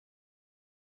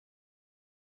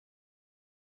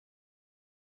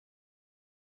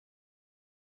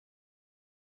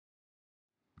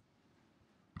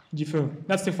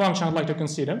That's the function I'd like to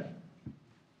consider.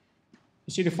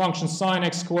 You see the function sine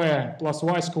x squared plus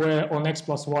y squared on x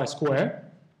plus y squared.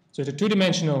 So it's a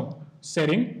two-dimensional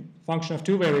setting, function of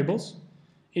two variables.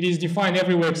 It is defined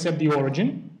everywhere except the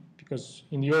origin, because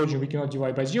in the origin we cannot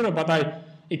divide by 0, but I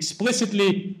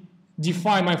explicitly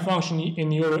define my function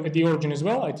at the origin as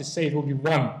well. I just say it will be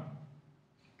 1.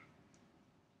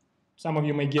 Some of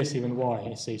you may guess even why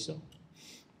I say so.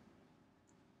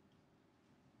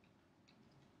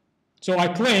 So I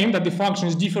claim that the function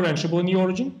is differentiable in the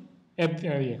origin, at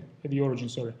the origin,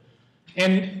 sorry.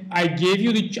 And I give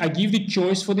the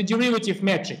choice for the derivative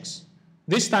matrix.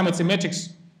 This time it's a matrix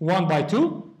 1 by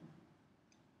 2.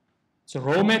 It's a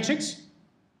row matrix.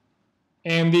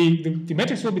 And the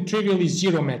matrix will be trivially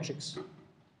 0 matrix.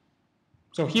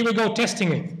 So here we go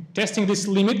testing it. Testing this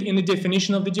limit in the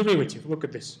definition of the derivative. Look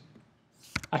at this.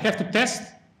 I have to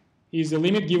test, is the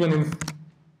limit given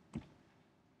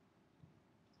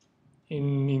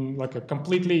in like a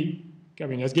completely, I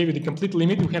mean, I just gave you the complete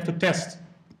limit, we have to test.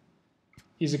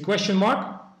 Is a question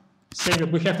mark saying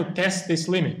that we have to test this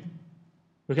limit.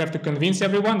 We have to convince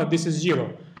everyone that this is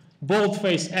 0.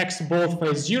 Boldface x,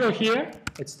 boldface 0 here,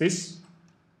 it's this,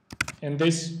 and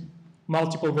this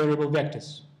multiple variable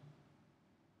vectors.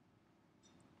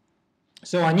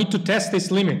 So I need to test this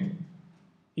limit.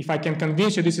 If I can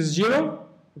convince you this is 0,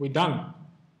 we're done.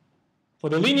 For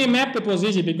the linear map, it was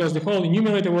easy because the whole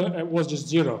numerator was just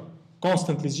 0.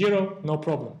 Constantly 0, no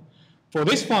problem. For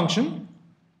this function,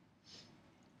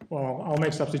 well, I'll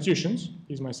make substitutions.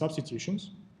 Here's my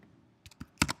substitutions.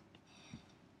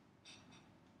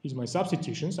 Here's my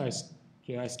substitutions. I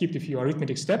skipped a few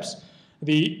arithmetic steps.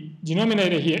 The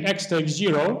denominator here, x takes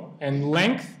 0, and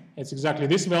length, it's exactly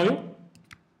this value.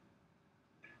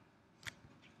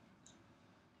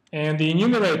 And the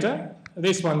numerator,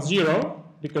 this one 0,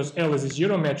 because L is a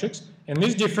 0 matrix, and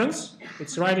this difference,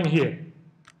 it's right in here.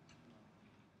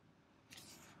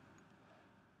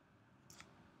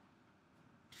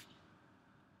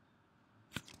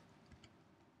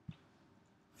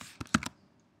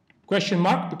 Question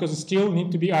mark, because it still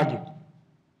needs to be argued.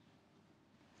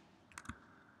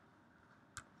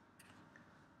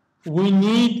 We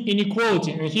need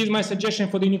inequality, and here's my suggestion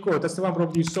for the inequality. That's the one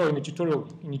probably you saw in the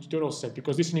tutorial set,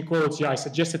 because this inequality I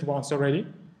suggested once already.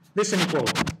 This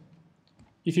inequality.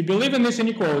 If you believe in this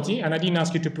inequality, and I didn't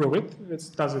ask you to prove it, it's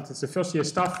the first year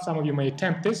stuff, some of you may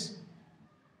attempt this.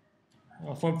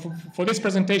 For this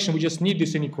presentation, we just need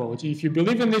this inequality. If you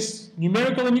believe in this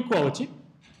numerical inequality,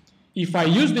 if I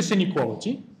use this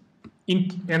inequality,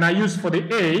 and I use for the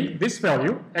a, this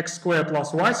value, x squared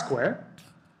plus y squared,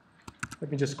 let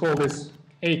me just call this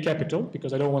a capital,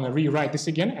 because I don't want to rewrite this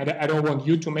again. I don't want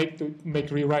you to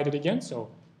rewrite it again, so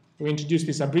we introduce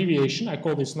this abbreviation. I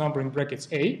call this number in brackets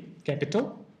a,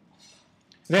 capital.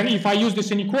 Then if I use this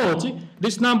inequality,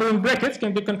 this number in brackets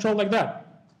can be controlled like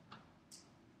that.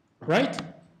 Right?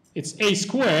 It's a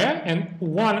squared and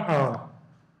 1r.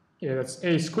 Yeah, that's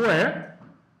a squared.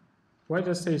 Why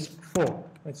does it say 4?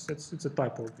 It's a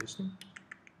typo, obviously.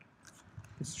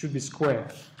 It should be square,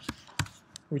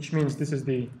 which means this is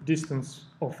the distance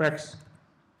of x,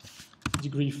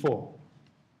 degree 4.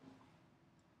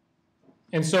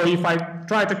 And so if I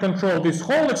try to control this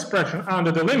whole expression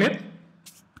under the limit,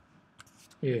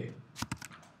 yeah,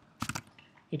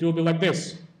 it will be like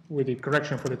this, with the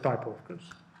correction for the typo, of course.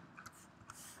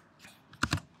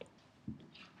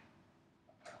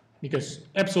 Because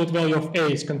absolute value of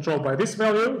a is controlled by this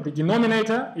value, the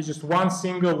denominator is just one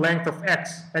single length of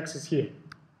x. X is here.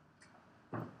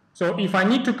 So if I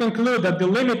need to conclude that the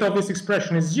limit of this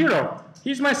expression is 0,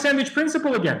 here's my sandwich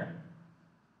principle again.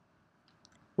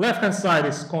 Left-hand side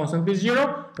is constantly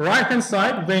 0, right-hand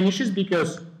side vanishes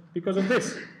because of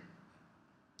this.